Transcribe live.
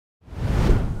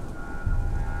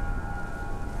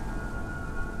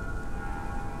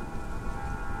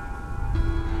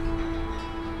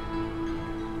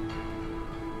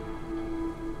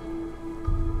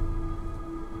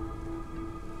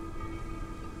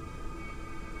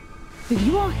Did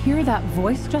you all hear that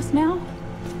voice just now?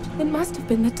 It must have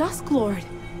been the Dusk Lord.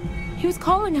 He was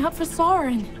calling out for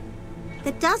Soren.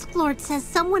 The Dusk Lord says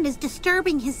someone is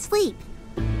disturbing his sleep.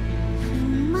 He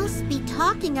must be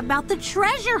talking about the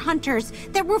treasure hunters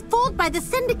that were fooled by the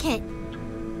Syndicate.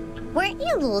 Weren't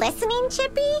you listening,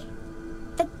 Chippy?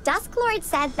 The Dusk Lord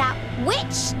said that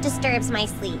witch disturbs my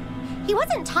sleep. He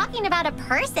wasn't talking about a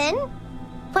person.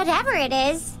 Whatever it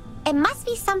is, it must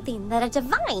be something that a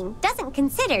divine doesn't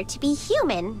consider to be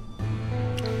human.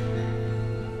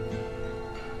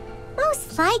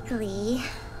 Most likely.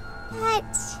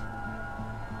 But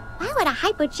why would a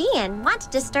Hypogean want to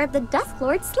disturb the Dusk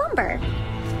Lord's slumber?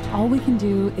 All we can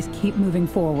do is keep moving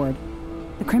forward.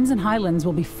 The Crimson Highlands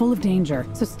will be full of danger,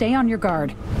 so stay on your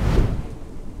guard.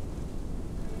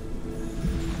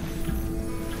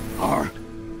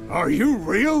 Are you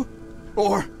real?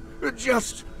 Or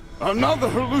just another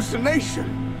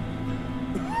hallucination?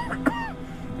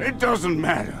 It doesn't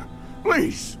matter.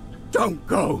 Please, don't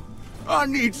go. I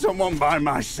need someone by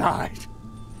my side.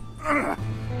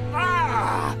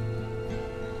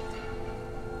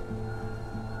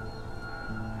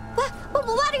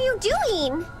 What are you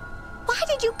doing? Why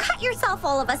did you cut yourself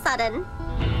all of a sudden?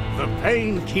 The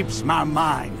pain keeps my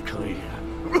mind clear.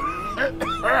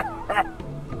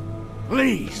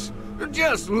 Please,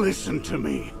 just listen to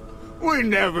me. We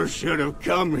never should have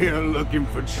come here looking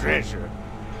for treasure.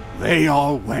 They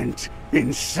all went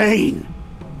insane.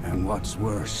 And what's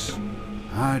worse,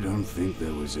 I don't think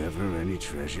there was ever any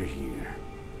treasure here.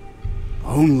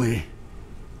 Only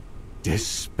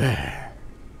despair.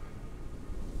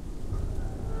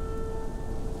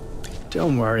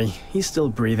 Don't worry, he's still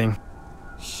breathing.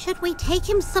 Should we take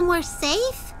him somewhere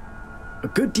safe? A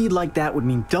good deed like that would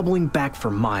mean doubling back for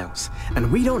miles,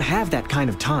 and we don't have that kind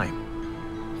of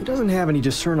time. He doesn't have any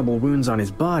discernible wounds on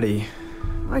his body.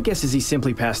 My guess is he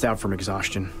simply passed out from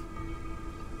exhaustion.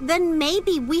 Then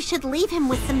maybe we should leave him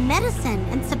with some medicine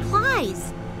and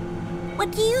supplies.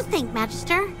 What do you think,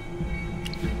 Magister?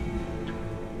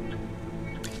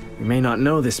 We may not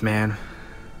know this man,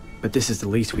 but this is the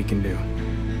least we can do.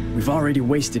 We've already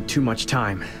wasted too much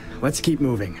time. Let's keep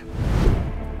moving.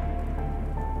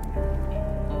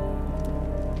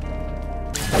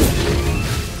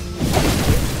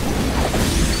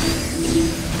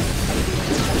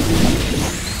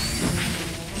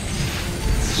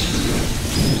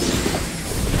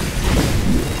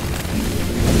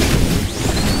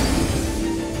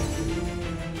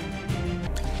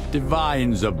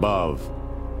 Divines above,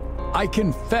 I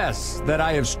confess that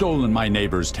I have stolen my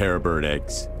neighbor's terrorbird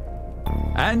eggs,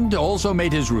 and also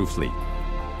made his roof leak.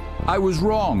 I was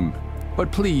wrong, but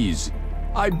please,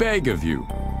 I beg of you,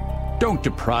 don't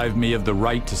deprive me of the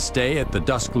right to stay at the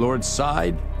Dusk Lord's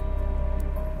side.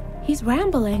 He's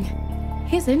rambling.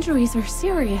 His injuries are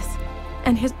serious,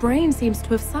 and his brain seems to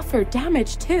have suffered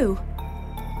damage too.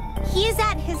 He is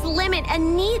at his limit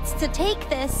and needs to take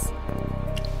this.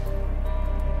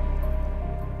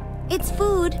 It's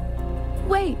food.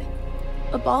 Wait,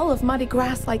 a ball of muddy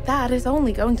grass like that is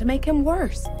only going to make him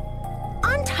worse.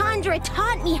 Entendre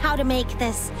taught me how to make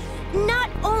this. Not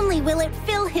only will it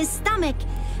fill his stomach,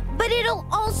 but it'll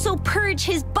also purge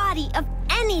his body of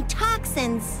any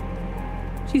toxins.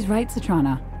 She's right,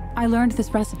 Citrana. I learned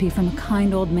this recipe from a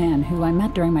kind old man who I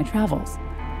met during my travels.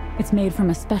 It's made from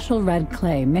a special red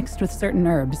clay mixed with certain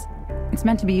herbs. It's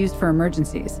meant to be used for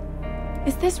emergencies.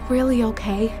 Is this really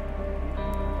okay?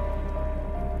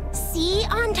 See,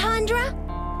 Entendre?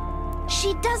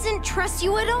 She doesn't trust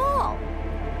you at all.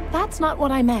 That's not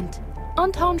what I meant.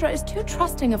 Entendre is too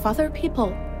trusting of other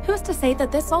people. Who's to say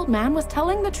that this old man was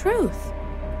telling the truth?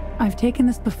 I've taken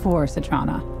this before,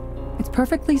 Citrana. It's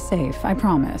perfectly safe, I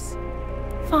promise.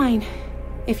 Fine,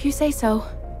 if you say so.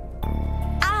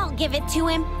 I'll give it to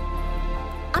him.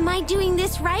 Am I doing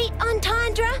this right,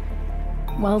 Entendre?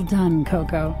 Well done,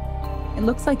 Coco. It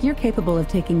looks like you're capable of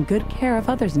taking good care of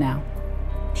others now.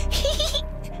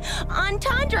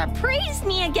 Entendre praised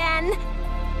me again.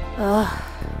 Ugh.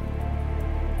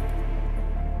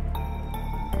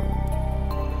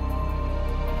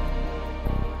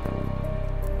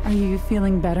 Are you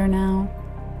feeling better now?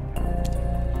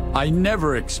 I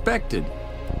never expected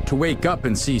to wake up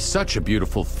and see such a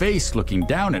beautiful face looking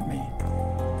down at me.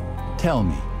 Tell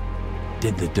me,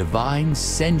 did the Divine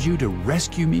send you to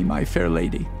rescue me, my fair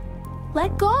lady?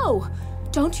 Let go!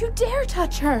 Don't you dare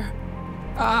touch her!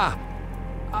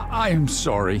 I am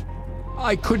sorry.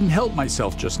 I couldn't help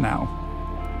myself just now.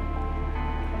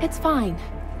 It's fine.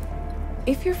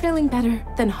 If you're feeling better,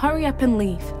 then hurry up and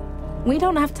leave. We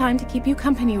don't have time to keep you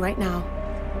company right now.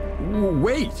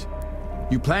 Wait!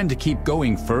 You plan to keep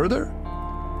going further?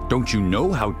 Don't you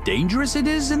know how dangerous it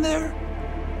is in there?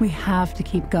 We have to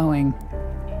keep going.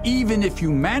 Even if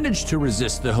you manage to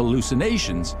resist the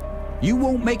hallucinations, you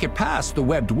won't make it past the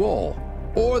webbed wall,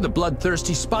 or the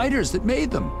bloodthirsty spiders that made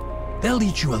them. They'll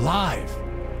eat you alive.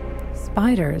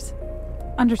 Spiders.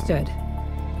 Understood.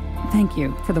 Thank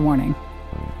you for the warning.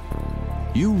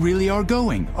 You really are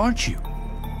going, aren't you?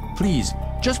 Please,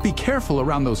 just be careful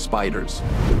around those spiders.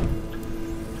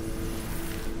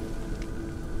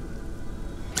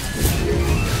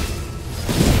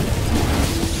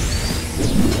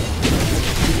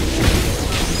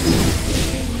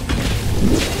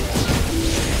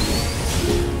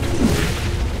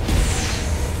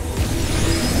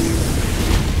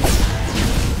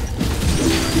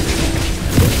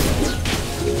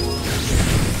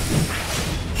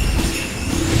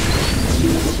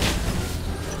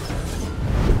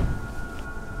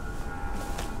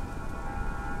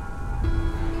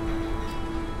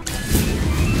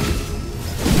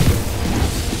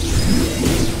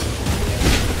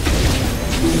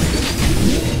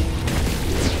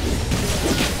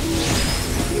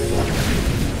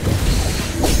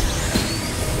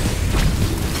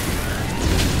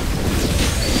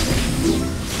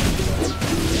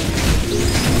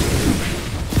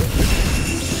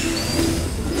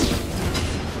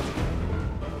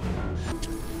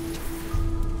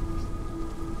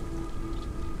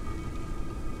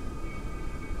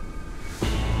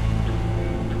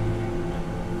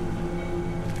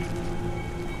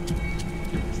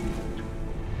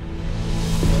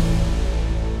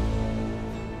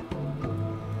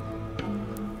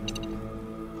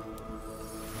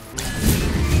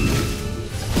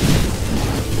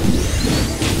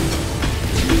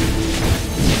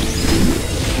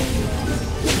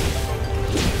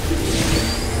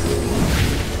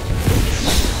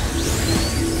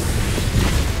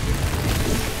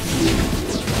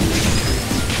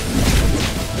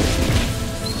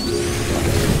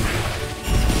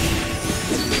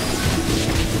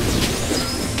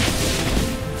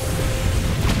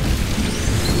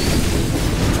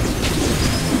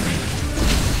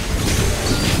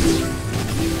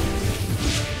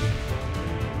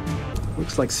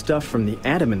 Looks like stuff from the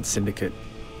Adamant Syndicate.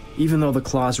 Even though the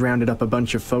Claws rounded up a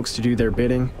bunch of folks to do their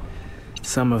bidding,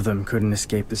 some of them couldn't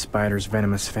escape the spider's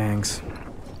venomous fangs.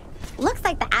 Looks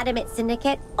like the Adamant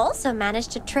Syndicate also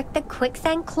managed to trick the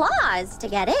Quicksand Claws to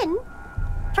get in.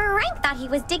 Frank thought he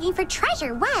was digging for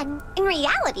treasure when, in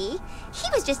reality, he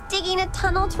was just digging a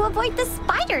tunnel to avoid the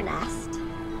spider nest.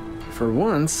 For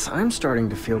once, I'm starting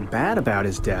to feel bad about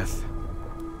his death.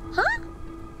 Huh?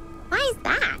 Why is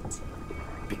that?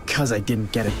 Because I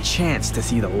didn't get a chance to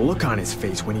see the look on his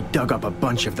face when he dug up a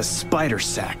bunch of the spider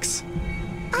sacks.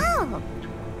 Oh.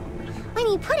 When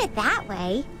you put it that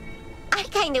way, I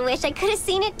kinda wish I could have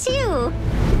seen it too.